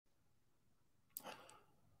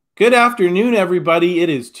Good afternoon, everybody. It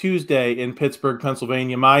is Tuesday in Pittsburgh,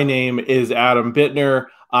 Pennsylvania. My name is Adam Bittner.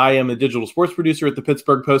 I am a digital sports producer at the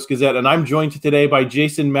Pittsburgh Post-Gazette, and I'm joined today by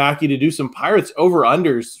Jason Mackey to do some Pirates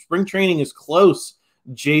over-unders. Spring training is close,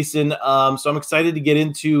 Jason. So I'm excited to get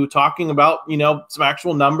into talking about, some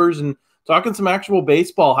actual numbers and talking some actual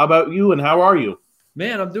baseball. How about you, and how are you?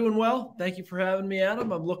 Man, I'm doing well. Thank you for having me,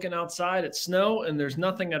 Adam. I'm looking outside at snow, and there's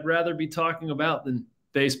nothing I'd rather be talking about than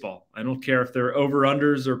baseball. I don't care if they're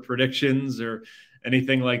over-unders or predictions or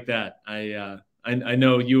anything like that. I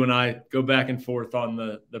know you and I go back and forth on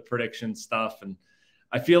the prediction stuff, and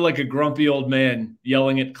I feel like a grumpy old man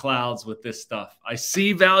yelling at clouds with this stuff. I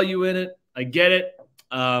see value in it. I get it.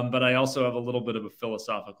 But I also have a little bit of a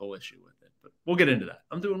philosophical issue with it. But we'll get into that.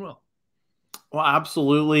 I'm doing well. Well,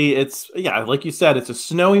 absolutely. Like you said, it's a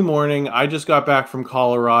snowy morning. I just got back from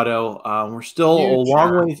Colorado. We're still a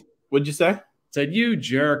long way. What'd you say? Said you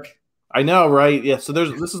jerk. I know, right? Yeah. So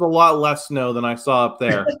this is a lot less snow than I saw up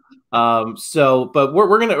there. But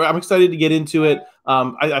I'm excited to get into it.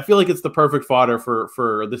 I feel like it's the perfect fodder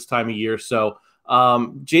for this time of year. So,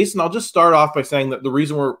 Jason, I'll just start off by saying that the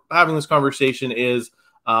reason we're having this conversation is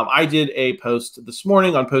I did a post this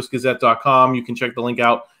morning on postgazette.com. You can check the link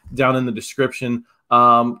out down in the description,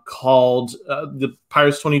 called the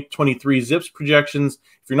Pirates 2023 Zips projections.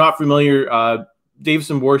 If you're not familiar, Dave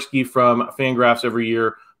Szymborski from Fangraphs every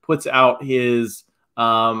year puts out his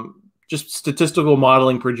just statistical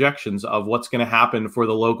modeling projections of what's going to happen for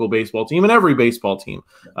the local baseball team and every baseball team.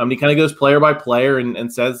 He kind of goes player by player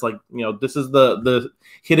and says, like, this is the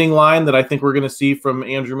hitting line that I think we're going to see from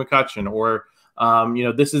Andrew McCutchen, or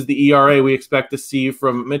this is the ERA we expect to see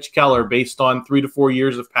from Mitch Keller based on 3 to 4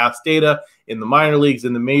 years of past data in the minor leagues,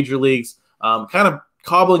 in the major leagues, kind of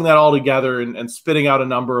cobbling that all together and spitting out a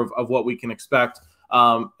number of what we can expect.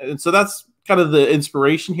 And so that's kind of the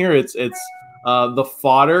inspiration here. It's the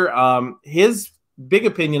fodder. His big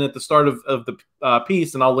opinion at the start of the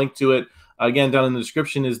piece, and I'll link to it again down in the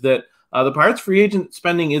description, is that the Pirates free agent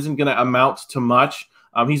spending isn't going to amount to much.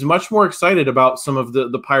 He's much more excited about some of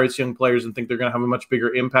the Pirates young players and think they're going to have a much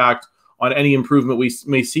bigger impact on any improvement we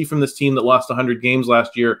may see from this team that lost 100 games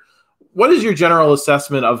last year. What is your general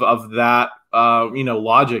assessment of that,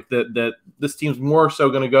 logic that this team's more so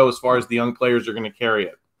going to go as far as the young players are going to carry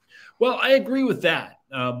it? Well, I agree with that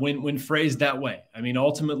when phrased that way. I mean,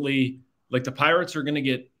 ultimately, like, the Pirates are going to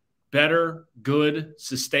get better, good,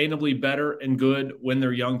 sustainably better and good when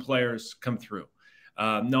their young players come through.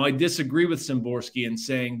 Now, I disagree with Szymborski in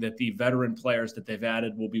saying that the veteran players that they've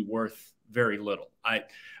added will be worth very little.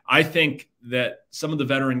 I think that some of the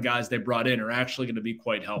veteran guys they brought in are actually going to be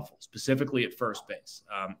quite helpful, specifically at first base.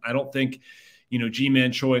 I don't think,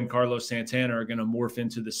 G-Man Choi and Carlos Santana are going to morph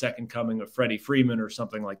into the second coming of Freddie Freeman or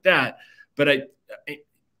something like that. But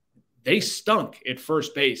they stunk at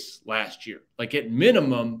first base last year. Like, at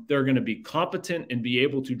minimum, they're going to be competent and be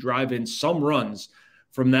able to drive in some runs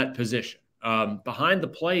from that position. Behind the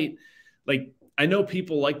plate, like, I know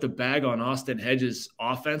people like to bag on Austin Hedges'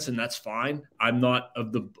 offense, and that's fine. I'm not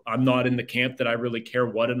in the camp that I really care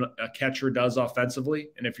what a catcher does offensively.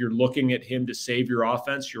 And if you're looking at him to save your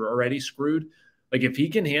offense, you're already screwed. Like, if he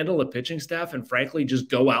can handle a pitching staff and frankly just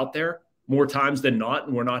go out there more times than not,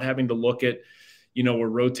 and we're not having to look at, a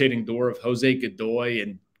rotating door of Jose Godoy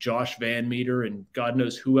and Josh Van Meter and God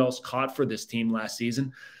knows who else caught for this team last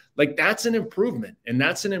season, like, that's an improvement. And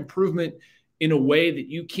that's an improvement in a way that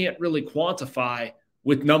you can't really quantify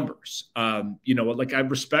with numbers. Like, I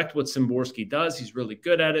respect what Szymborski does. He's really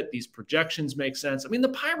good at it. These projections make sense. I mean, the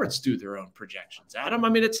Pirates do their own projections, Adam. I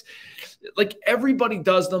mean, it's like everybody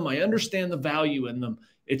does them. I understand the value in them.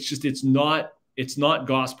 It's just, it's not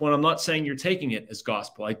gospel. And I'm not saying you're taking it as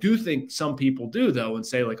gospel. I do think some people do, though, and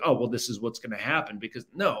say, like, oh, well, this is what's going to happen, because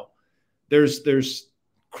no, there's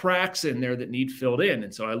cracks in there that need filled in.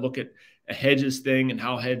 And so I look at a Hedges thing and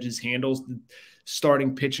how Hedges handles the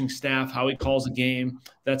starting pitching staff, how he calls a game.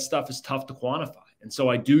 That stuff is tough to quantify. And so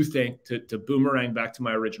I do think, to boomerang back to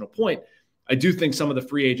my original point, I do think some of the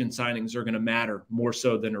free agent signings are going to matter more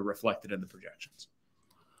so than are reflected in the projections.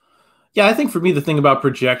 Yeah, I think for me, the thing about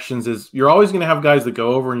projections is you're always going to have guys that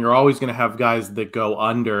go over and you're always going to have guys that go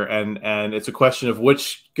under. And it's a question of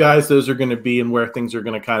which guys those are going to be and where things are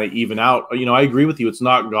going to kind of even out. I agree with you. It's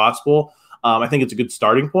not gospel. I think it's a good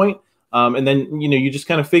starting point. And then, you just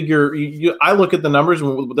kind of figure, I look at the numbers,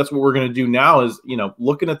 and that's what we're going to do now is,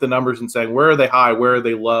 looking at the numbers and saying, where are they high? Where are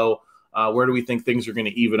they low? Where do we think things are going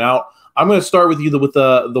to even out? I'm going to start with you with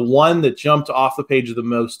the one that jumped off the page the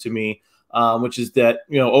most to me, which is that,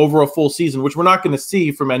 over a full season, which we're not going to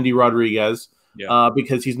see from Endy Rodriguez,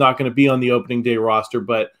 because he's not going to be on the opening day roster.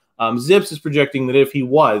 But Zips is projecting that if he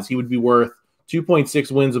was, he would be worth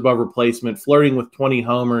 2.6 wins above replacement, flirting with 20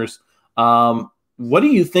 homers. What do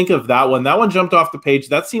you think of that one? That one jumped off the page.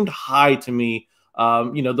 That seemed high to me.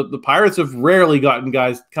 The Pirates have rarely gotten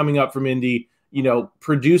guys coming up from Indy,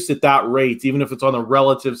 produce at that rate, even if it's on a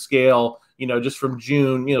relative scale, just from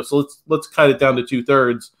June, so let's cut it down to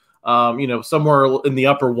 2/3, somewhere in the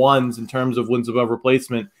upper ones in terms of wins above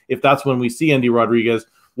replacement. If that's when we see Andy Rodriguez,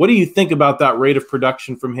 what do you think about that rate of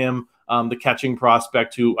production from him? The catching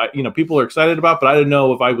prospect who, people are excited about, but I didn't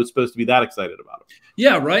know if I was supposed to be that excited about him.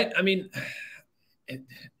 Yeah, right. I mean,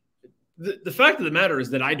 the fact of the matter is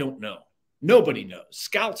that I don't know. Nobody knows.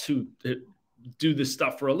 Scouts who do this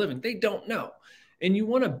stuff for a living, they don't know. And you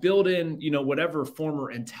want to build in, whatever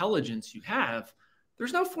former intelligence you have.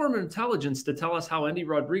 There's no form of intelligence to tell us how Andy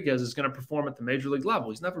Rodriguez is going to perform at the major league level.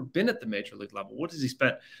 He's never been at the major league level. What has he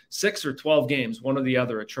spent? 6 or 12 games, one or the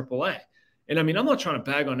other at AAA. And I mean, I'm not trying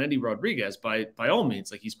to bag on Andy Rodriguez by all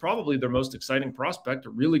means. Like, he's probably their most exciting prospect, a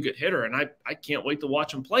really good hitter. And I can't wait to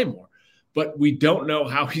watch him play more. But we don't know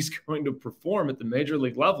how he's going to perform at the major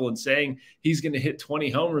league level, and saying he's going to hit 20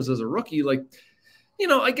 homers as a rookie. Like,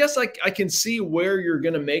 I guess I can see where you're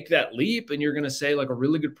going to make that leap, and you're going to say, like, a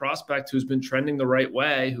really good prospect who's been trending the right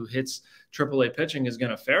way, who hits AAA pitching, is going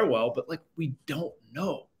to fare well. But, like, we don't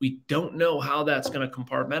know. We don't know how that's going to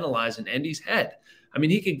compartmentalize in Andy's head. I mean,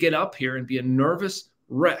 he could get up here and be a nervous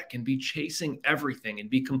wreck and be chasing everything and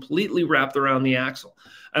be completely wrapped around the axle.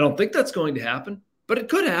 I don't think that's going to happen, but it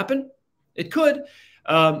could happen. It could.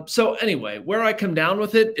 So anyway, where I come down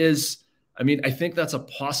with it is, I mean, I think that's a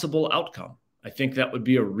possible outcome. I think that would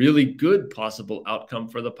be a really good possible outcome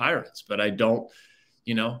for the Pirates, but I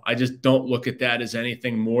just don't look at that as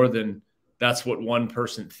anything more than that's what one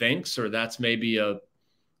person thinks, or that's maybe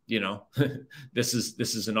this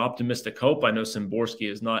is an optimistic hope. I know Szymborski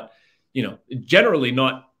is not, generally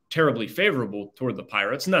not terribly favorable toward the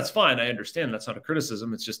Pirates, and that's fine. I understand that's not a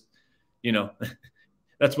criticism. It's just,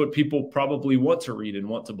 that's what people probably want to read and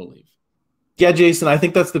want to believe. Yeah, Jason, I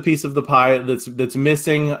think that's the piece of the pie that's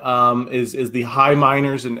missing, is the high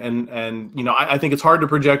minors, and I think it's hard to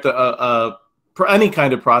project any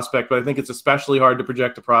kind of prospect, but I think it's especially hard to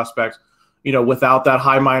project a prospect, without that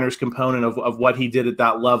high minors component of what he did at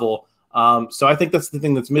that level. So I think that's the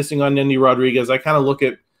thing that's missing on Andy Rodriguez. I kind of look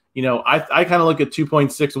at, I kind of look at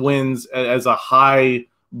 2.6 wins as a high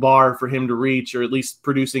bar for him to reach, or at least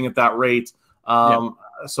producing at that rate.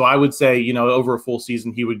 So I would say, over a full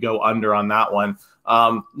season, he would go under on that one.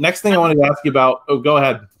 Next thing I wanted to ask you about, go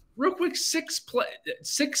ahead. Real quick,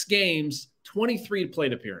 6 games, 23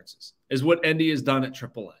 plate appearances is what Andy has done at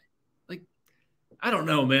AAA. Like, I don't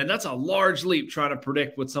know, man. That's a large leap trying to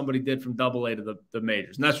predict what somebody did from AA to the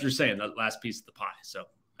majors. And that's what you're saying, that last piece of the pie. So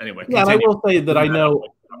anyway. Yeah, and I will say that I know,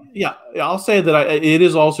 I'll say that it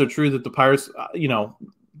is also true that the Pirates,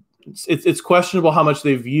 it's questionable how much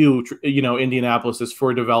they view, Indianapolis as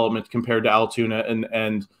for development compared to Altoona,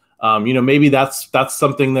 and maybe that's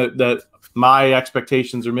something that my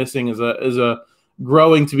expectations are missing as a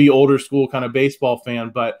growing to be older school kind of baseball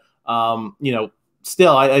fan. But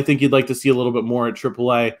still, I think you'd like to see a little bit more at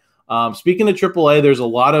AAA. Speaking of AAA, there's a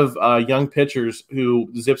lot of young pitchers who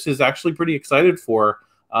Zips is actually pretty excited for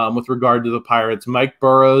with regard to the Pirates. Mike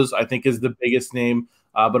Burrows, I think, is the biggest name.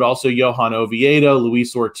 But also Johan Oviedo,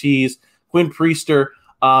 Luis Ortiz, Quinn Priester.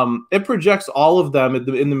 It projects all of them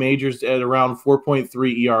in the majors at around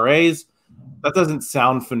 4.3 ERAs. That doesn't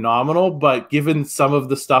sound phenomenal, but given some of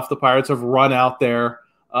the stuff the Pirates have run out there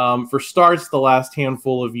for starts the last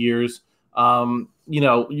handful of years,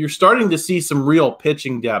 you're starting to see some real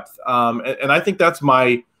pitching depth. And I think that's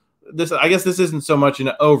I guess this isn't so much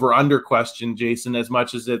an over-under question, Jason, as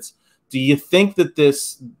much as it's, do you think that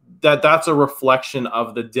that's a reflection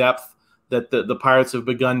of the depth that the Pirates have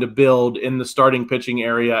begun to build in the starting pitching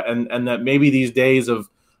area, and that maybe these days of,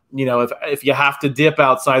 if you have to dip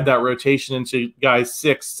outside that rotation into guys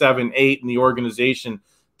 6, 7, 8 in the organization,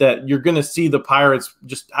 that you're going to see the Pirates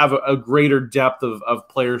just have a greater depth of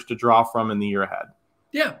players to draw from in the year ahead?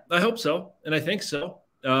 Yeah, I hope so, and I think so.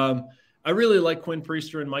 I really like Quinn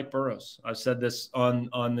Priester and Mike Burrows. I've said this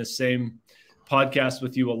on this same podcast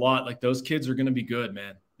with you a lot. Like, those kids are going to be good,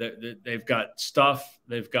 man. They've got stuff.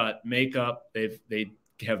 They've got makeup. They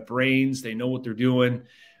have brains. They know what they're doing.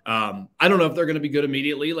 I don't know if they're going to be good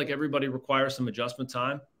immediately. Like, everybody requires some adjustment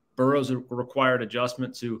time. Burrows required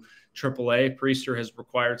adjustment to AAA. Priester has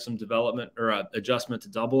required some development or adjustment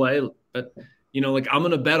to AA. But, I'm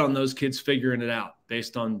going to bet on those kids figuring it out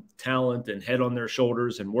based on talent and head on their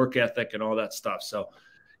shoulders and work ethic and all that stuff. So,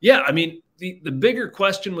 yeah, I mean, the bigger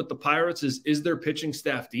question with the Pirates is their pitching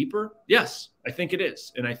staff deeper? Yes, I think it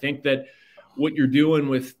is. And I think that what you're doing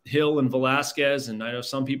with Hill and Velasquez, and I know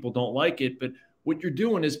some people don't like it, but what you're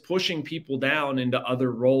doing is pushing people down into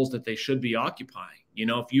other roles that they should be occupying. You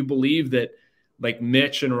know, if you believe that like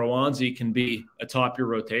Mitch and Rowanzi can be atop your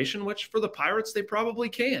rotation, which for the Pirates, they probably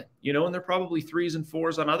can, you know, and they're probably 3s and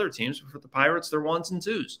 4s on other teams, but for the Pirates, they're 1s and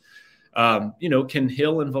 2s. You know, can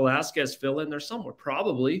Hill and Velasquez fill in there somewhere?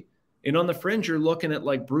 Probably. And on the fringe, you're looking at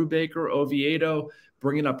like Brubaker, Oviedo,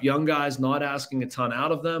 bringing up young guys, not asking a ton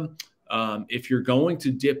out of them. If you're going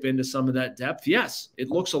to dip into some of that depth, yes, it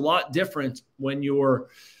looks a lot different when you're,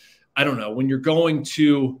 I don't know, when you're going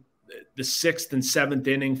to the 6th and 7th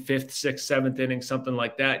inning, 5th, 6th, 7th inning, something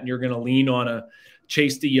like that, and you're going to lean on a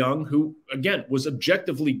Chase DeYoung, who, again, was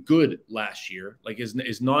objectively good last year, like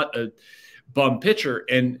is not a bum pitcher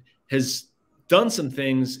and has done some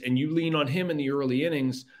things, and you lean on him in the early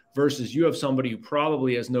innings versus you have somebody who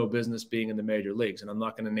probably has no business being in the major leagues. And I'm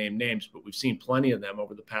not going to name names, but we've seen plenty of them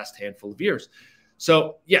over the past handful of years.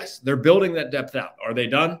 So, yes, they're building that depth out. Are they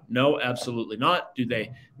done? No, absolutely not. Do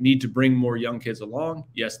they need to bring more young kids along?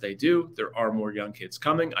 Yes, they do. There are more young kids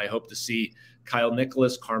coming. I hope to see Kyle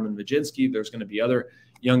Nicholas, Carmen Majinski. There's going to be other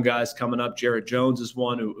young guys coming up. Jared Jones is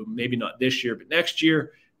one who maybe not this year, but next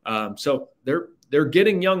year. So they're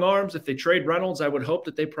getting young arms. If they trade Reynolds, I would hope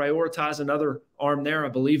that they prioritize another arm there. I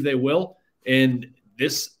believe they will. And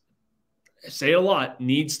this, I say it a lot,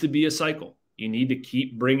 needs to be a cycle. You need to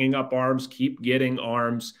keep bringing up arms, keep getting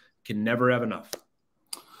arms. Can never have enough.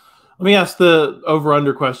 Let me ask the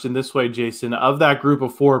over-under question this way, Jason. Of that group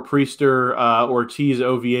of 4, Priester, Ortiz,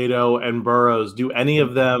 Oviedo, and Burrows, do any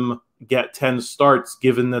of them get 10 starts,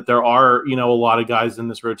 given that there are, you know, a lot of guys in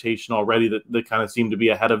this rotation already that kind of seem to be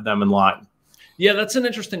ahead of them in line? Yeah, that's an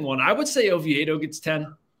interesting one. I would say Oviedo gets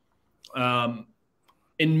 10. And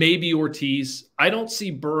maybe Ortiz. I don't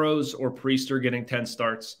see Burrows or Priester getting 10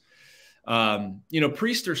 starts. You know,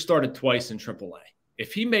 Priester started twice in AAA.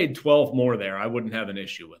 If he made 12 more there, I wouldn't have an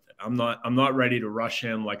issue with it. I'm not ready to rush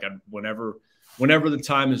him like whenever the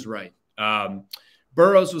time is right.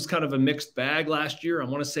 Burrows was kind of a mixed bag last year. I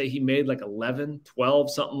want to say he made like 11,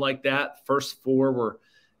 12, something like that. First 4 were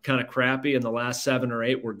kind of crappy, and the last 7 or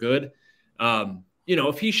 8 were good. You know,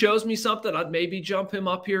 if he shows me something, I'd maybe jump him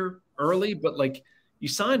up here early, but like you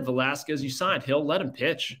signed Velasquez, you signed Hill, let him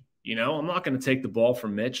pitch. You know, I'm not going to take the ball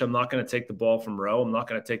from Mitch. I'm not going to take the ball from Rowe. I'm not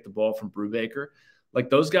going to take the ball from Brubaker. Like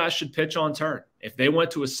those guys should pitch on turn. If they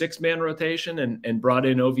went to a 6-man rotation and brought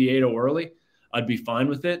in Oviedo early, I'd be fine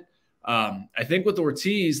with it. I think with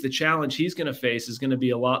Ortiz, the challenge he's going to face is going to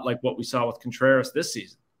be a lot like what we saw with Contreras this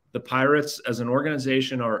season. The Pirates as an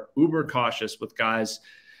organization are uber cautious with guys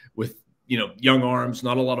with, you know, young arms,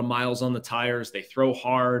 not a lot of miles on the tires. They throw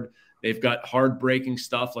hard. They've got hard breaking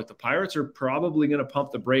stuff. Like the Pirates are probably going to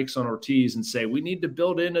pump the brakes on Ortiz and say, we need to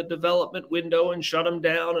build in a development window and shut him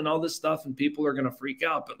down and all this stuff. And people are going to freak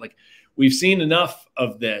out. But like we've seen enough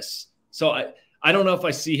of this. So I don't know if I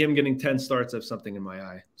see him getting 10 starts. I have something in my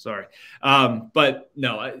eye. Sorry. But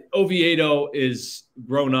no, Oviedo is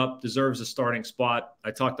grown up, deserves a starting spot. I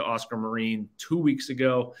talked to Oscar Marine 2 weeks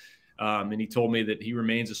ago, and he told me that he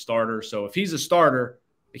remains a starter. So if he's a starter,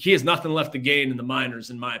 he has nothing left to gain in the minors,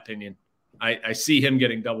 in my opinion. I see him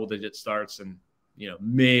getting double-digit starts and, you know,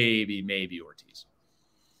 maybe Ortiz.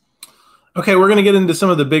 Okay, we're going to get into some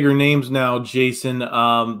of the bigger names now, Jason.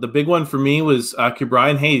 The big one for me was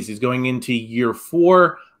Bryan Hayes. He's going into year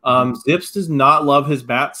 4. Zips does not love his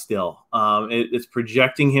bat still. It's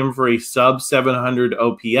projecting him for a sub-700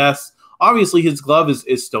 OPS. Obviously, his glove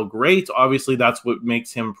is still great. Obviously, that's what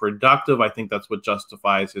makes him productive. I think that's what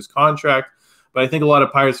justifies his contract. But I think a lot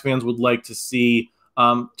of Pirates fans would like to see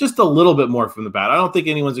just a little bit more from the bat. I don't think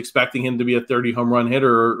anyone's expecting him to be a 30 home run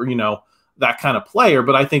hitter or you know, that kind of player,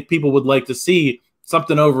 but I think people would like to see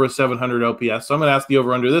something over a 700 OPS. So I'm going to ask the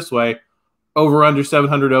over-under this way. Over-under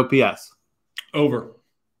 700 OPS. Over.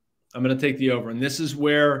 I'm going to take the over. And this is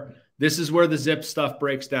where the Zip stuff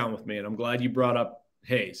breaks down with me, and I'm glad you brought up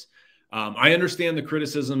Hayes. I understand the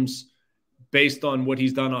criticisms based on what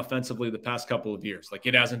he's done offensively the past couple of years. Like,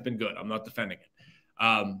 it hasn't been good. I'm not defending it.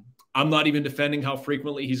 I'm not even defending how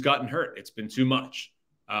frequently he's gotten hurt. It's been too much.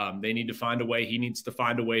 They need to find a way. He needs to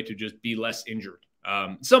find a way to just be less injured.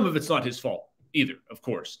 Some of it's not his fault either, of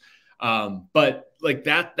course. But like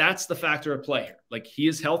that's the factor at play here. Like, he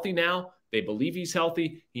is healthy now. They believe he's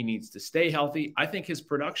healthy. He needs to stay healthy. I think his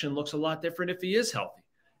production looks a lot different if he is healthy.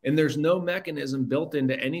 And there's no mechanism built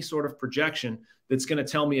into any sort of projection that's going to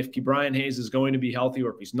tell me if Bryan Hayes is going to be healthy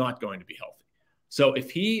or if he's not going to be healthy. So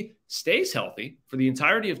if he stays healthy for the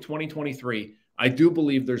entirety of 2023, I do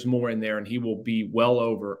believe there's more in there, and he will be well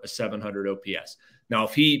over a 700 OPS. Now,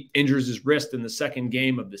 if he injures his wrist in the second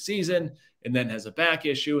game of the season and then has a back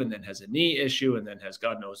issue and then has a knee issue and then has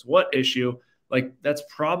God knows what issue, like that's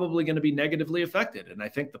probably going to be negatively affected. And I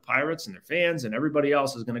think the Pirates and their fans and everybody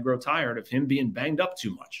else is going to grow tired of him being banged up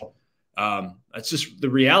too much. That's just the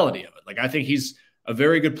reality of it. Like, I think he's a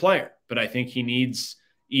very good player, but I think he needs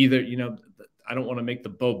either, I don't want to make the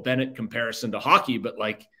Bo Bennett comparison to hockey, but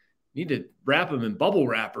like, need to wrap him in bubble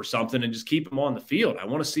wrap or something and just keep him on the field. I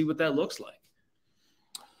want to see what that looks like.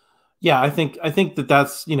 Yeah, I think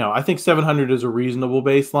that's, I think 700 is a reasonable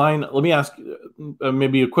baseline. Let me ask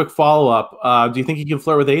maybe a quick follow-up. Do you think he can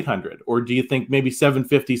flirt with 800, or do you think maybe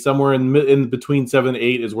 750, somewhere in between 7 and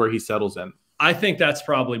 8 is where he settles in? I think that's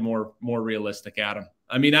probably more realistic, Adam.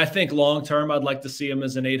 I mean, I think long-term I'd like to see him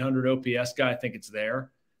as an 800 OPS guy. I think it's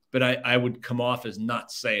there, but I would come off as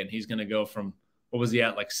nuts saying he's going to go from, what was he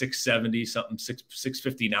at, like 670 something,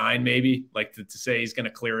 659 maybe, like to say he's going to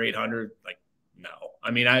clear 800. Like, no.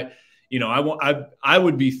 I mean, I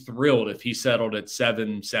would be thrilled if he settled at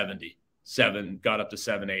 770, got up to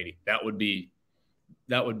 780. That would be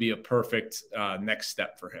a perfect next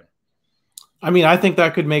step for him. I mean, I think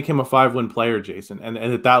that could make him a 5-win player, Jason. And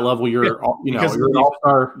at that level, you're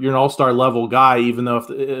an all-star level guy, even though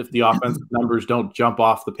if the offensive numbers don't jump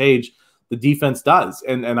off the page, the defense does.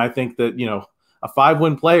 And I think that, a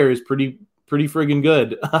 5-win player is pretty friggin'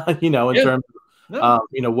 good, in terms of,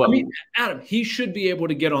 what. I mean, Adam, he should be able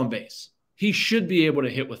to get on base. He should be able to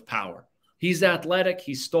hit with power. He's athletic.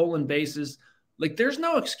 He's stolen bases. Like, there's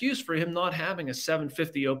no excuse for him not having a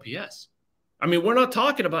 750 OPS. I mean, we're not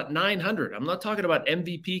talking about 900. I'm not talking about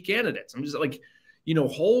MVP candidates. I'm just like,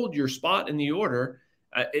 hold your spot in the order.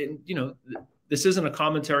 This isn't a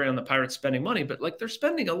commentary on the Pirates spending money, but like, they're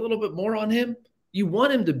spending a little bit more on him. You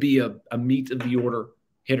want him to be a meat of the order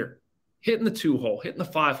hitter, hitting the 2-hole, hitting the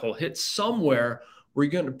 5-hole, hit somewhere where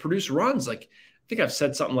you're going to produce runs. Like, I think I've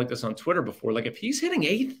said something like this on Twitter before. Like, if he's hitting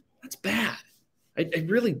 8th, that's bad. I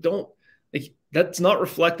really don't like, that's not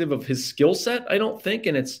reflective of his skill set, I don't think.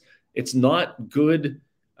 And it's not good.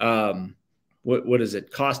 What is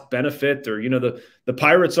it? Cost benefit, or, the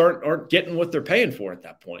Pirates aren't getting what they're paying for at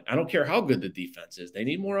that point. I don't care how good the defense is. They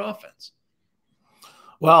need more offense.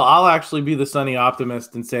 Well, I'll actually be the sunny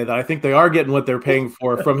optimist and say that I think they are getting what they're paying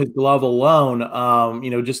for from his glove alone.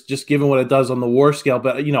 Just given what it does on the WAR scale.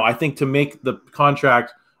 But, I think to make the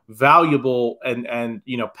contract valuable and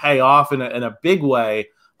pay off in a big way,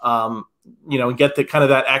 and get the kind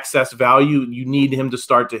of that excess value, you need him to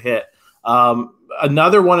start to hit.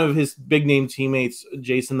 Another one of his big name teammates,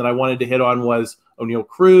 Jason, that I wanted to hit on was Oneil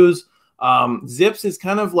Cruz. Zips is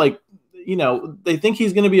kind of like, they think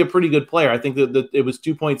he's going to be a pretty good player. I think that it was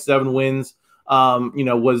 2.7 wins,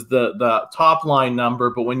 was the top line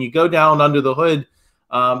number. But when you go down under the hood,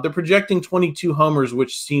 they're projecting 22 homers,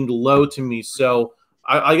 which seemed low to me. So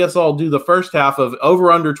I guess I'll do the first half of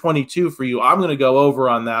over under 22 for you. I'm going to go over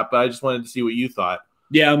on that, but I just wanted to see what you thought.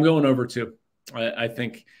 Yeah, I'm going over too. I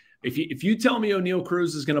think if you tell me Oneil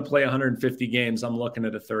Cruz is going to play 150 games, I'm looking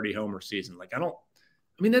at a 30 homer season. Like,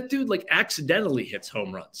 that dude like accidentally hits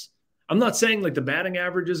home runs. I'm not saying like the batting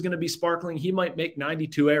average is going to be sparkling. He might make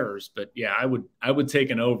 92 errors, but yeah, I would take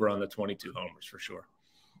an over on the 22 homers for sure.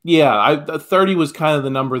 Yeah, 30 was kind of the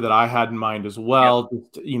number that I had in mind as well.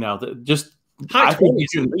 Yeah. Just high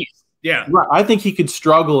 20s at least. Yeah, right. I think he could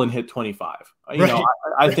struggle and hit 25. Right.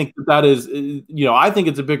 I think that is, I think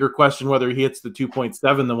it's a bigger question whether he hits the 2.7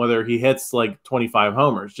 than whether he hits like 25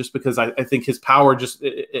 homers, just because I think his power just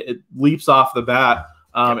it leaps off the bat.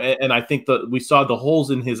 And I think that we saw the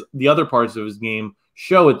holes in the other parts of his game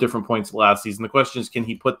show at different points last season. The question is, can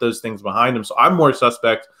he put those things behind him? So I'm more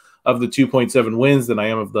suspect of the 2.7 wins than I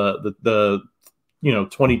am of the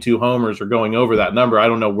 22 homers or going over that number. I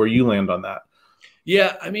don't know where you land on that.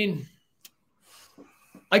 Yeah, I mean,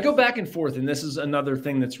 I go back and forth, and this is another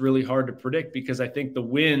thing that's really hard to predict, because I think the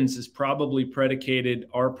wins is probably predicated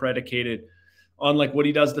on like what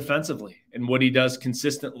he does defensively and what he does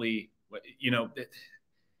consistently.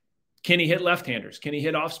 Can he hit left-handers? Can he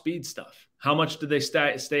hit off-speed stuff? How much do they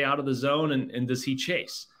stay out of the zone, and does he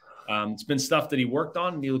chase? It's been stuff that he worked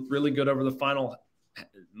on, and he looked really good over the final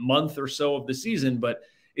month or so of the season, but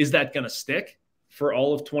is that going to stick for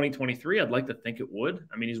all of 2023? I'd like to think it would.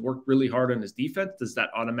 I mean, he's worked really hard on his defense. Does that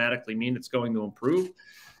automatically mean it's going to improve?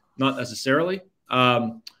 Not necessarily.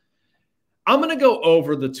 I'm going to go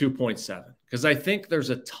over the 2.7 because I think there's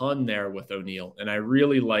a ton there with Oneil, and I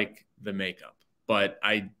really like the makeup. But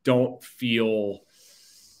I don't feel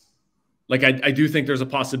like I do think there's a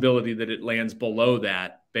possibility that it lands below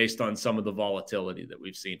that based on some of the volatility that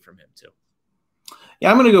we've seen from him too.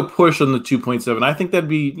 Yeah, I'm going to go push on the 2.7. I think that'd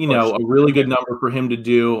be, a really good number for him to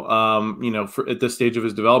do, at this stage of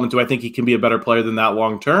his development. Do I think he can be a better player than that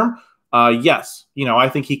long term? yes, I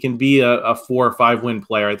think he can be a 4 or 5 win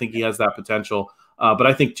player. I think he has that potential. But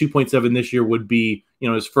I think 2.7 this year would be,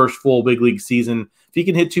 his first full big league season. If he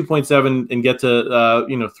can hit 2.7 and get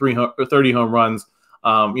to, 30 home runs,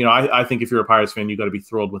 I think if you're a Pirates fan, you got to be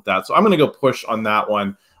thrilled with that. So I'm going to go push on that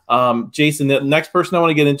one. Jason, the next person I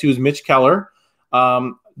want to get into is Mitch Keller.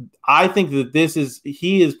 I think that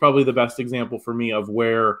he is probably the best example for me of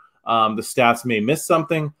where the stats may miss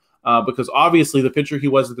something. Because obviously the pitcher he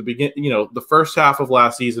was at the beginning, the first half of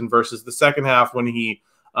last season versus the second half when he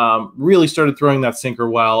really started throwing that sinker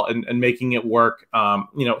well and making it work.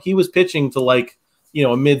 He was pitching to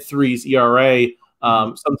a mid-3s ERA,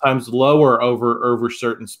 sometimes lower over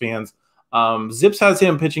certain spans. Zips has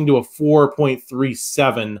him pitching to a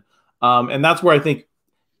 4.37. And that's where I think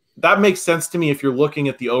that makes sense to me if you're looking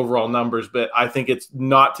at the overall numbers, but I think it's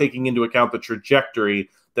not taking into account the trajectory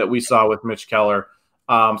that we saw with Mitch Keller.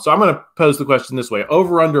 So I'm going to pose the question this way: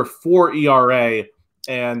 over under 4 ERA,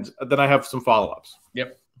 and then I have some follow-ups.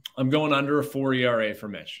 Yep. I'm going under a 4 ERA for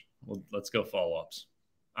Mitch. Well, let's go follow-ups.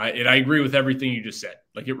 I agree with everything you just said.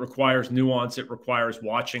 It requires nuance. It requires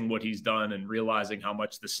watching what he's done and realizing how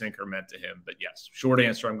much the sinker meant to him. But yes, short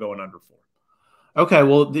answer, I'm going under 4. Okay,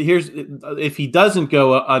 well, if he doesn't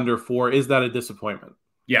go under 4, is that a disappointment?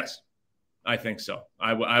 Yes, I think so.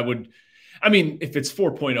 I would. I mean, if it's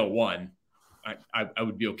 4.01, I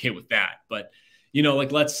would be okay with that. But,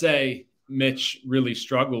 let's say Mitch really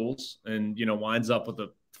struggles and, winds up with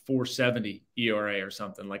a 4.70 ERA or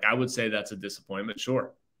something. I would say that's a disappointment.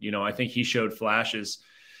 Sure. I think he showed flashes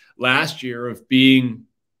last year of being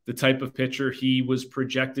the type of pitcher he was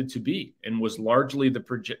projected to be and was largely the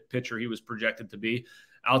pitcher he was projected to be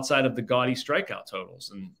outside of the gaudy strikeout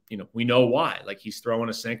totals. And, we know why. He's throwing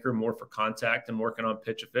a sinker more for contact and working on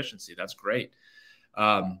pitch efficiency. That's great.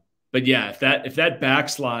 But yeah, if that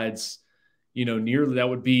backslides, nearly, that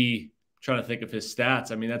would be, trying to think of his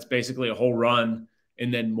stats. I mean, that's basically a whole run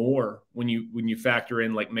and then more when you factor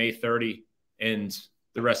in May 30 and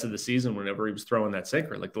the rest of the season whenever he was throwing that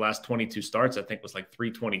sinker. The last 22 starts, I think was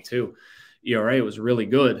 3.22 ERA. It was really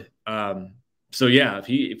good. So yeah, if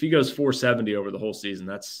he goes 4.70 over the whole season,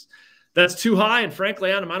 that's too high. And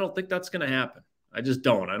frankly, Adam, I don't think that's going to happen. I just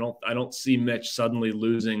don't. I don't see Mitch suddenly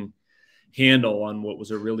losing handle on what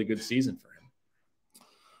was a really good season for him.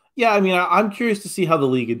 Yeah, I mean, I'm curious to see how the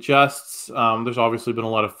league adjusts. There's obviously been a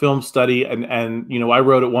lot of film study, and I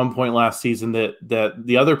wrote at one point last season that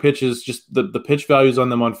the other pitches, just the pitch values on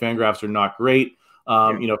them on Fangraphs are not great.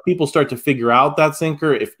 If people start to figure out that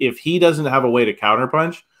sinker, if he doesn't have a way to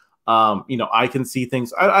counterpunch, I can see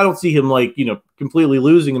things. I don't see him completely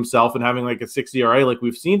losing himself and having a 6 ERA like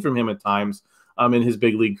we've seen from him at times in his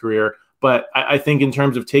big league career. But I think in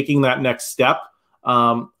terms of taking that next step,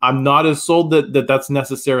 I'm not as sold that that's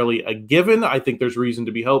necessarily a given. I think there's reason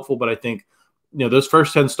to be hopeful, but I think those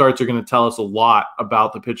first 10 starts are going to tell us a lot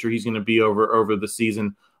about the pitcher he's going to be over the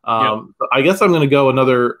season. But I guess I'm going to go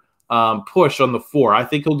another push on the 4. I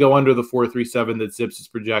think he'll go under the 4.37 that Zips is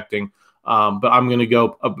projecting, but I'm going to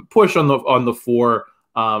go a push on the 4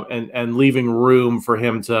 and leaving room for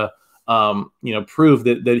him to prove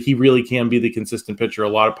that he really can be the consistent pitcher a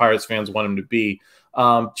lot of Pirates fans want him to be.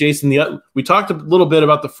 Jason, we talked a little bit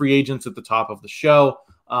about the free agents at the top of the show.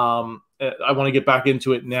 I want to get back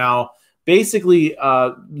into it now. Basically,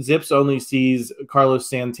 Zips only sees Carlos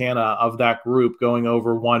Santana of that group going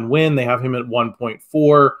over 1 win. They have him at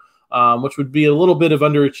 1.4, which would be a little bit of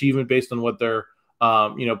underachievement based on what they're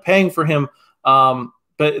paying for him.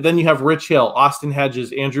 But then you have Rich Hill, Austin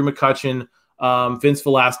Hedges, Andrew McCutchen, Vince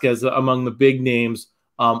Velasquez among the big names,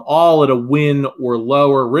 all at a win or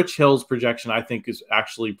lower. Rich Hill's projection, I think, is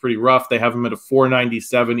actually pretty rough. They have him at a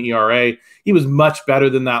 4.97 ERA. He was much better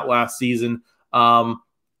than that last season.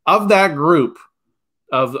 Of that group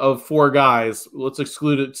of 4 guys, let's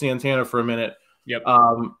exclude Santana for a minute. Yep.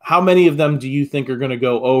 How many of them do you think are going to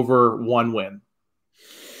go over 1 win?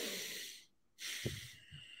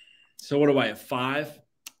 So what do I have? 5?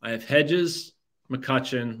 I have Hedges,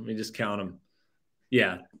 McCutchen. Let me just count them.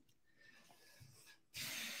 Yeah.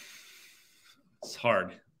 It's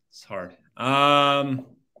hard.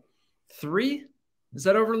 3? Is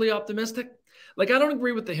that overly optimistic? I don't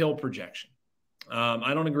agree with the Hill projection.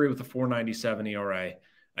 I don't agree with the 4.97 ERA.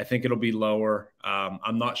 I think it'll be lower.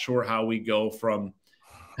 I'm not sure how we go from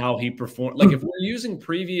how he performed. If we're using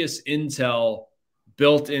previous intel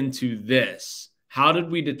built into this, how did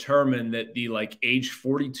we determine that the age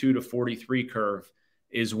 42 to 43 curve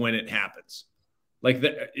is when it happens?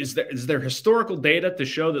 Is there historical data to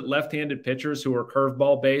show that left-handed pitchers who are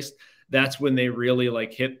curveball based, that's when they really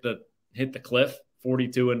hit the cliff,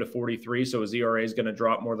 42 into 43, so his ERA is going to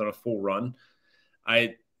drop more than a full run?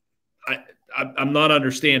 I I'm not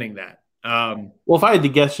understanding that. Well, if I had to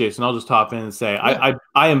guess, Jason, I'll just hop in and say I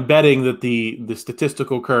am betting that the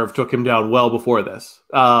statistical curve took him down well before this,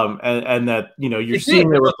 and that you're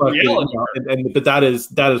seeing it reflected, but that is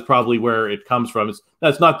probably where it comes from.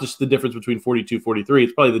 That's not just the difference between 42, 43.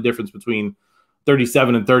 It's probably the difference between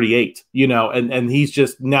 37 and 38. And he's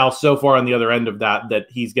just now so far on the other end of that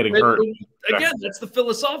he's getting hurt. Again, that's the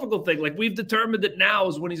philosophical thing. Like, we've determined that now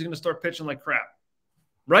is when he's going to start pitching like crap,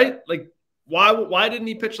 right? Like, why didn't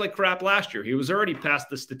he pitch like crap last year? He was already past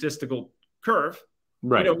the statistical curve.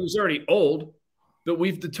 Right. He was already old, but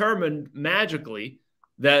we've determined magically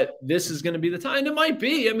that this is going to be the time. And it might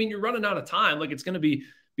be. I mean, you're running out of time. Like, it's going to be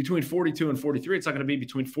between 42 and 43. It's not going to be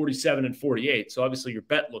between 47 and 48. So obviously your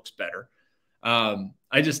bet looks better. I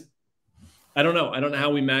don't know. I don't know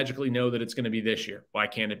how we magically know that it's going to be this year. Why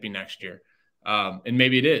can't it be next year? And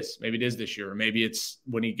maybe it is. Maybe it is this year. Or maybe it's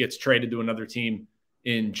when he gets traded to another team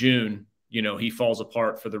in June, he falls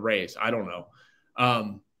apart for the Rays. I don't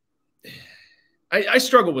know. I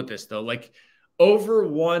struggle with this, though. Like, over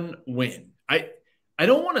one win. I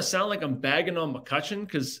don't want to sound like I'm bagging on McCutchen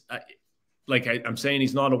because, I'm saying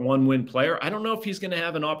he's not a one-win player. I don't know if he's going to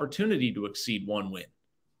have an opportunity to exceed one win.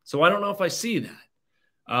 So I don't know if I see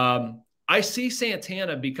that. I see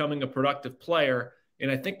Santana becoming a productive player, and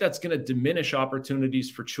I think that's going to diminish opportunities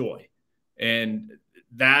for Choi. And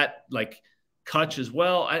that, Kutch as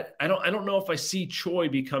well. I don't know if I see Choi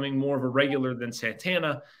becoming more of a regular than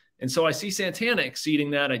Santana. And so I see Santana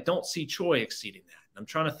exceeding that. I don't see Choi exceeding that. I'm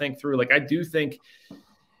trying to think through. I do think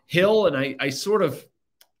Hill, and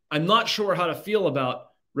I'm not sure how to feel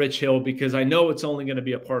about Rich Hill because I know it's only going to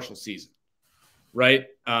be a partial season, right?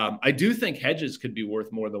 I do think Hedges could be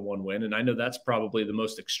worth more than one win. And I know that's probably the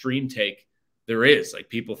most extreme take there is.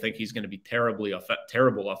 People think he's going to be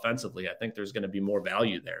terrible offensively. I think there's going to be more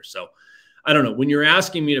value there. So I don't know. When you're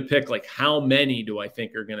asking me to pick, how many do I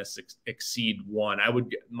think are going to exceed one?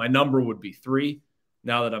 My number would be 3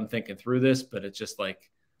 now that I'm thinking through this, but it's just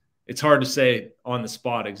it's hard to say on the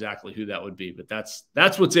spot exactly who that would be, but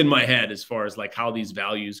that's what's in my head as far as how these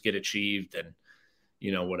values get achieved and,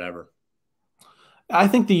 whatever. I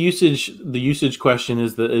think the usage question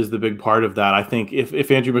is the big part of that. I think if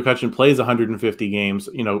Andrew McCutchen plays 150 games,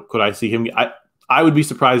 could I see him? I would be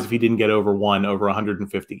surprised if he didn't get over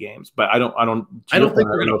 150 games, but I don't think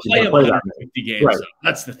we're going to play him 150 games. Right. So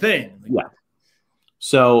that's the thing. Yeah.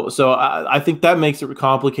 So I think that makes it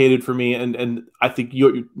complicated for me. And I think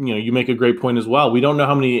you make a great point as well. We don't know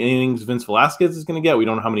how many innings Vince Velasquez is going to get. We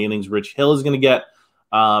don't know how many innings Rich Hill is going to get.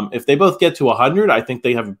 If they both get to 100, I think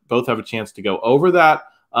they both have a chance to go over that.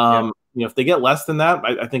 If they get less than that,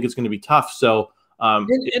 I think it's going to be tough. So,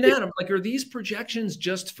 and Adam, are these projections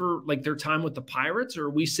just for their time with the Pirates, or are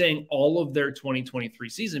we saying all of their 2023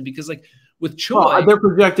 season? Because with Choi, they're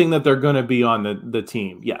projecting that they're going to be on the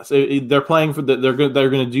team. Yes, they're playing for they're going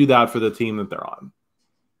to do that for the team that they're on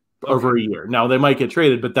over a year. Now they might get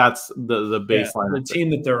traded, but that's the baseline. The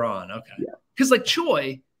team that they're on. Okay, because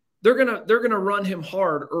Choi, they're gonna run him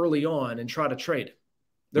hard early on and try to trade him.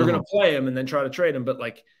 They're going to play him and then try to trade him, but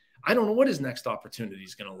I don't know what his next opportunity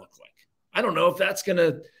is going to look like. I don't know if that's going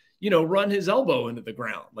to, run his elbow into the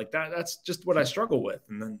ground that's just what I struggle with.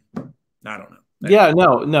 And then I don't know. Yeah,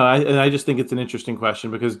 no. I just think it's an interesting question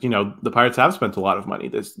because, the Pirates have spent a lot of money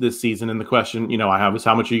this season. And the question, I have is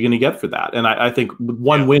how much are you going to get for that? And I think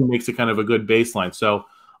one win makes it kind of a good baseline. So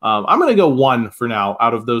I'm going to go 1 for now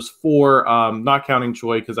out of those 4, not counting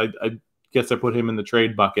Choi because I guess I put him in the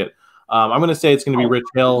trade bucket. I'm going to say it's going to be Rich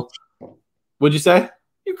Hill. What'd you say?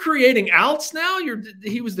 You're creating outs now?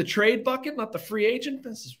 He was the trade bucket, not the free agent?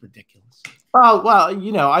 This is ridiculous. Well,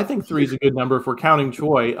 I think 3 is a good number. If we're counting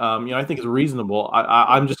Choi, I think it's reasonable.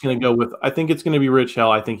 I'm just going to go with – I think it's going to be Rich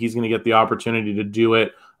Hill. I think he's going to get the opportunity to do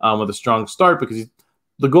it with a strong start because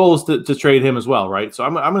the goal is to trade him as well, right? So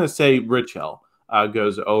I'm going to say Rich Hill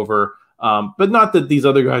goes over. But not that these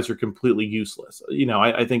other guys are completely useless.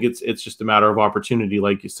 I think it's just a matter of opportunity,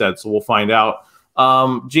 like you said. So we'll find out.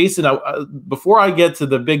 Jason, before I get to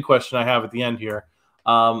the big question I have at the end here,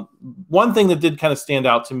 one thing that did kind of stand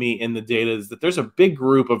out to me in the data is that there's a big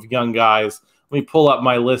group of young guys. Let me pull up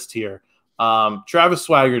my list here. Travis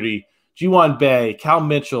Swaggerty, G1 Bay, Cal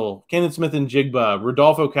Mitchell, Kenan Smith and Jigba,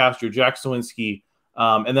 Rodolfo Castro, Jack Sawinski,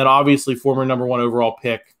 and then obviously former number 1 overall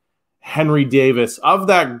pick, Henry Davis. Of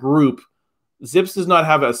that group, Zips does not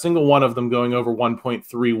have a single one of them going over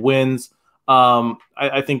 1.3 wins.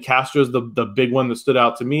 I think Castro's the big one that stood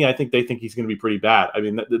out to me. I think they think he's going to be pretty bad. I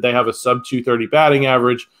mean, they have a sub 230 batting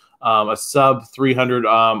average, a sub 300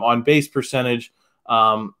 on base percentage.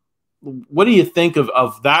 What do you think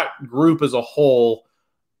of that group as a whole?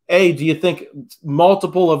 do you think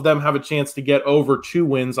multiple of them have a chance to get over 2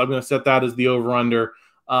 wins? I'm going to set that as the over-under.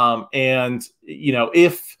 And, you know,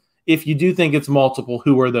 if you do think it's multiple,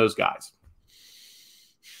 who are those guys?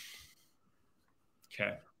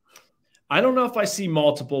 Okay. I don't know if I see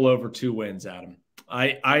multiple over 2 wins, Adam.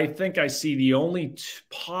 I think I see the only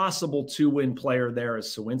possible 2-win player there is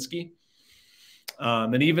Suwinski.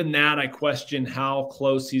 And even that, I question how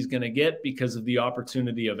close he's going to get because of the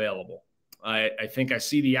opportunity available. I think I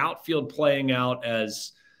see the outfield playing out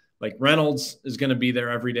as like Reynolds is going to be there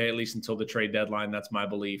every day, at least until the trade deadline. That's my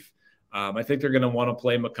belief. I think they're going to want to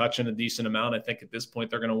play McCutchen a decent amount. I think at this point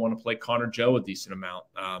they're going to want to play Connor Joe a decent amount,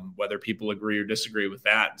 whether people agree or disagree with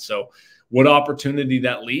that. So what opportunity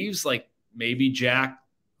that leaves, like maybe Jack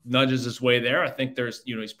nudges his way there. I think there's,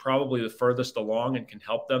 you know, he's probably the furthest along and can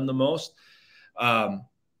help them the most.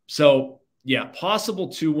 So yeah, possible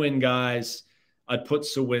 2-win guys. I'd put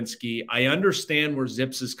Suwinski. I understand where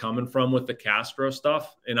Zips is coming from with the Castro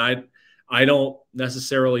stuff. And I don't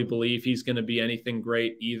necessarily believe he's going to be anything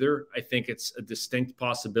great either. I think it's a distinct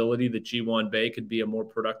possibility that Ji-Hwan Bae could be a more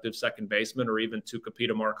productive second baseman or even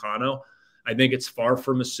Tucupita Marcano. I think it's far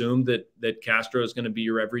from assumed that Castro is going to be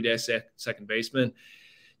your everyday second baseman.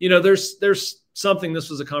 You know, there's something, this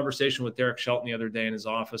was a conversation with Derek Shelton the other day in his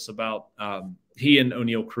office about he and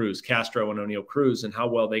Oneil Cruz, Castro and Oneil Cruz, and how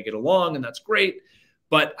well they get along, and that's great.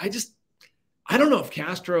 But I don't know if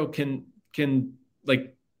Castro can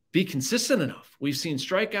like be consistent enough. We've seen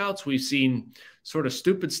strikeouts, we've seen sort of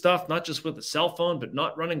stupid stuff, not just with the cell phone, but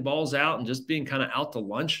not running balls out and just being kind of out to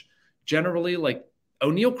lunch. Generally, like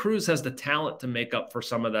Oneil Cruz has the talent to make up for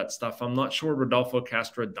some of that stuff. I'm not sure Rodolfo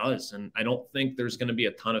Castro does, and I don't think there's going to be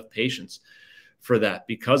a ton of patience for that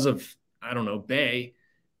because of, I don't know, Bae.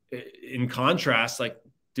 In contrast, like,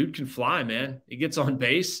 dude can fly, man. He gets on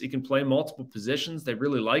base. He can play multiple positions. They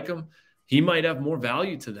really like him. He might have more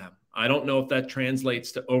value to them. I don't know if that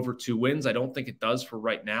translates to over 2 wins. I don't think it does for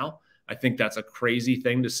right now. I think that's a crazy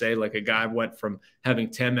thing to say. Like a guy went from having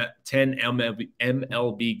 10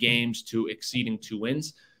 MLB games to exceeding 2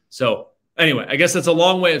 wins. So anyway, I guess that's a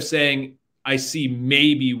long way of saying I see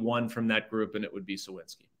maybe one from that group, and it would be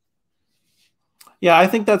Suwinski. Yeah, I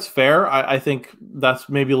think that's fair. I think that's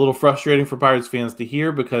maybe a little frustrating for Pirates fans to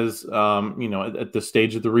hear because, you know, at this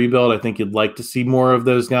stage of the rebuild, I think you'd like to see more of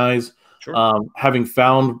those guys. Sure. Having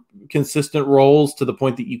found consistent roles to the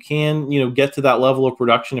point that you can, you know, get to that level of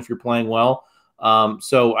production if you're playing well.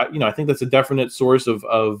 So, you know, I think that's a definite source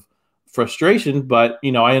of frustration, but,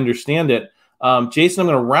 you know, I understand it. Jason, I'm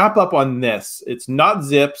going to wrap up on this. It's not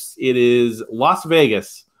Zips. It is Las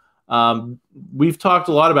Vegas. We've talked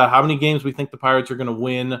a lot about how many games we think the Pirates are going to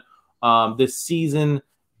win this season.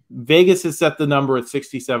 Vegas has set the number at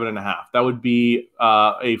 67.5. That would be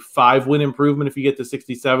a 5-win improvement if you get to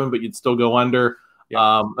 67, but you'd still go under.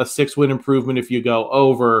 Yeah. A 6-win improvement if you go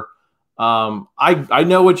over. I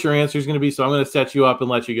know what your answer is going to be, so I'm going to set you up and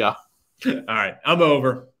let you go. All right. I'm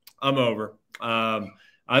over.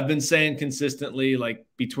 I've been saying consistently like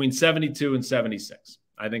between 72 and 76.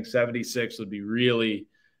 I think 76 would be really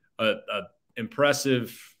a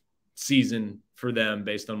impressive season for them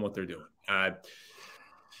based on what they're doing.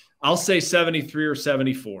 I'll say 73 or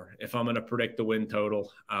 74 if I'm going to predict the win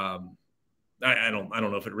total. I don't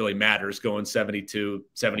know if it really matters going 72,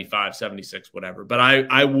 75, 76, whatever. But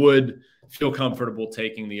I would feel comfortable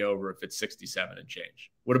taking the over if it's 67 and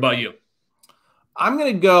change. What about you? I'm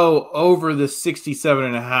going to go over the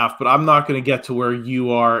 67.5, but I'm not going to get to where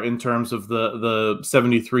you are in terms of the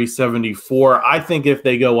 73, 74. I think if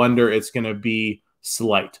they go under, it's going to be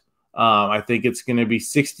slight. I think it's going to be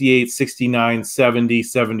 68, 69, 70,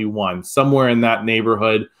 71, somewhere in that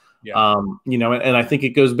neighborhood. Yeah. You know, and I think it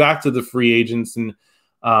goes back to the free agents and,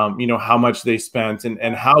 you know, how much they spent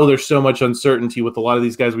and how there's so much uncertainty with a lot of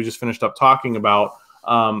these guys we just finished up talking about.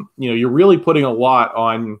 You know, you're really putting a lot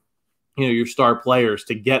on, you know, your star players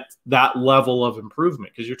to get that level of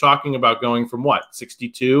improvement because you're talking about going from what,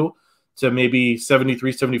 62 to maybe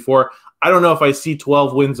 73, 74. I don't know if I see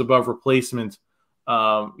 12 wins above replacement,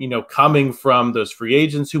 you know, coming from those free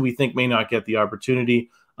agents who we think may not get the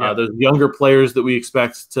opportunity. Yeah. Those younger players that we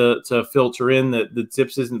expect to filter in that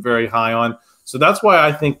Zips isn't very high on. So that's why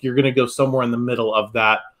I think you're going to go somewhere in the middle of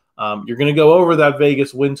that. You're going to go over that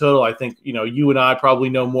Vegas win total. I think, you know, you and I probably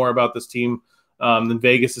know more about this team than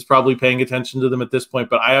Vegas is probably paying attention to them at this point.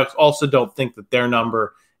 But I also don't think that their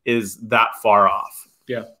number is that far off.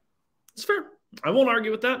 Yeah, it's fair. I won't argue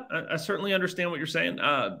with that. I certainly understand what you're saying.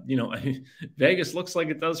 You know, Vegas looks like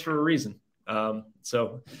it does for a reason.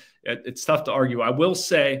 So it's tough to argue. I will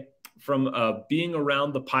say from being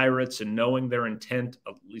around the Pirates and knowing their intent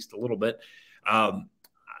at least a little bit,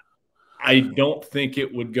 I don't think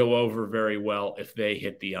it would go over very well if they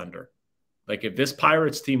hit the under. Like if this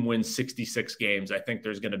Pirates team wins 66 games, I think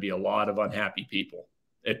there's going to be a lot of unhappy people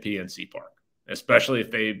at PNC Park, especially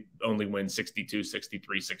if they only win 62,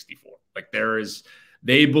 63, 64. Like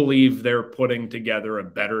they believe they're putting together a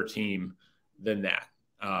better team than that.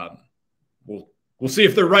 We'll see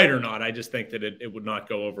if they're right or not. I just think that it would not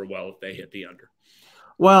go over well if they hit the under.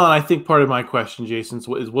 Well, and I think part of my question, Jason,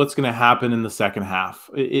 is what's going to happen in the second half?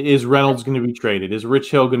 Is Reynolds going to be traded? Is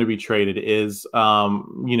Rich Hill going to be traded? Is, are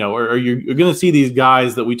you going to see these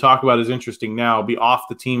guys that we talk about as interesting now be off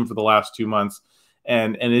the team for the last 2 months?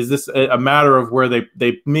 And is this a matter of where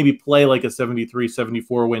they maybe play like a 73,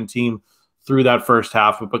 74 win team through that first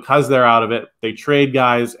half, but because they're out of it, they trade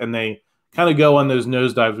guys and they kind of go on those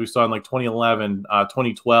nosedives we saw in like 2011,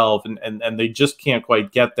 2012, and they just can't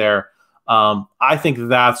quite get there. I think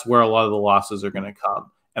that's where a lot of the losses are going to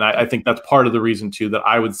come. And I think that's part of the reason, too, that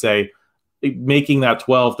I would say making that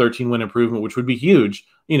 12, 13 win improvement, which would be huge,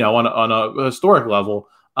 on a historic level.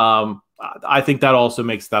 I think that also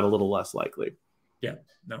makes that a little less likely. Yeah,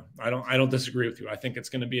 no, I don't disagree with you. I think it's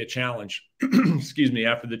going to be a challenge, excuse me,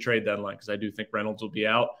 after the trade deadline, because I do think Reynolds will be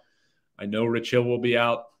out. I know Rich Hill will be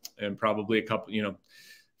out, and probably a couple,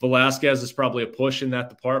 Velasquez is probably a push in that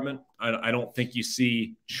department. I don't think you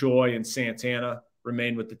see Choi and Santana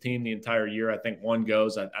remain with the team the entire year. I think one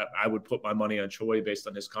goes. I would put my money on Choi based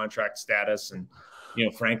on his contract status and,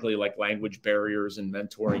 frankly, like language barriers and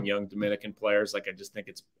mentoring young Dominican players. Like I just think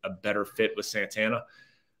it's a better fit with Santana.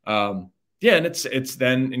 Yeah, and it's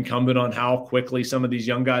then incumbent on how quickly some of these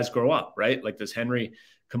young guys grow up, right? Like, does Henry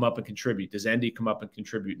come up and contribute? Does Endy come up and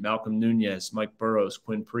contribute? Malcolm Nunez, Mike Burrows,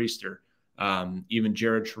 Quinn Priester, even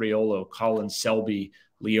Jared Triolo, Colin Selby,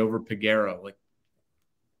 Leover Peguero. Like,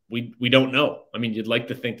 we don't know. I mean, you'd like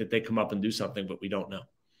to think that they come up and do something, but we don't know.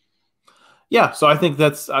 Yeah, so I think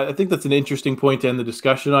that's an interesting point to end the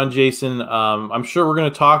discussion on, Jason. I'm sure we're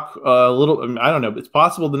going to talk a little. I don't know. It's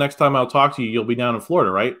possible the next time I'll talk to you, you'll be down in Florida,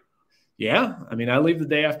 right? Yeah, I mean, I leave the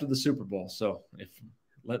day after the Super Bowl, so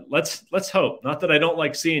let's hope. Not that I don't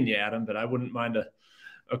like seeing you, Adam, but I wouldn't mind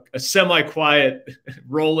a semi-quiet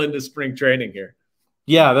roll into spring training here.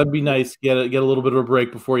 Yeah, that'd be nice. Get a little bit of a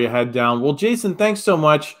break before you head down. Well, Jason, thanks so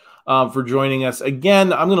much for joining us.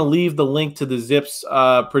 Again, I'm going to leave the link to the Zips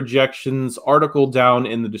projections article down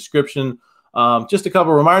in the description. Just a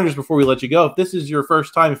couple of reminders before we let you go. If this is your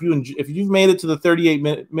first time, if you've made it to the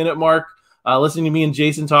 38-minute mark, listening to me and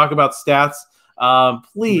Jason talk about stats,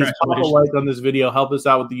 please pop a like on this video. Help us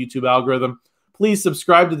out with the YouTube algorithm. Please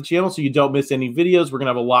subscribe to the channel so you don't miss any videos. We're going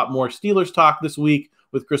to have a lot more Steelers talk this week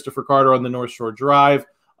with Christopher Carter on the North Shore Drive.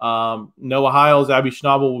 Noah Hiles, Abby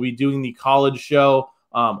Schnabel will be doing the college show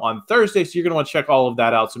on Thursday, so you're going to want to check all of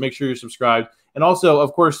that out. So make sure you're subscribed. And also,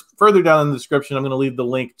 of course, further down in the description, I'm going to leave the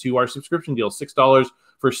link to our subscription deal, $6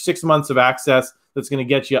 for 6 months of access. That's going to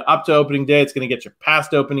get you up to opening day. It's going to get you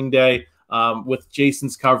past opening day with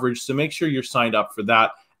Jason's coverage. So make sure you're signed up for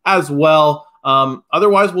that as well.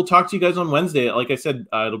 Otherwise, we'll talk to you guys on Wednesday. Like I said,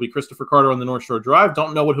 it'll be Christopher Carter on the North Shore Drive.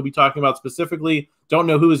 Don't know what he'll be talking about specifically. Don't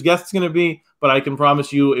know who his guest's going to be, but I can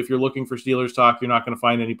promise you, if you're looking for Steelers talk, you're not going to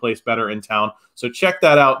find any place better in town. So check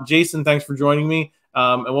that out. Jason, thanks for joining me.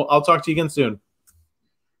 And I'll talk to you again soon.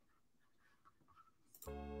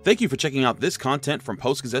 Thank you for checking out this content from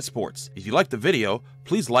Post-Gazette Sports. If you liked the video,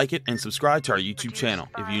 please like it and subscribe to our YouTube channel.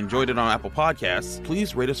 If you enjoyed it on Apple Podcasts,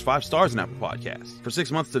 please rate us 5 stars on Apple Podcasts. For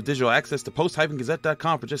 6 months of digital access to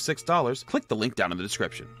post-gazette.com for just $6, click the link down in the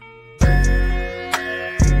description.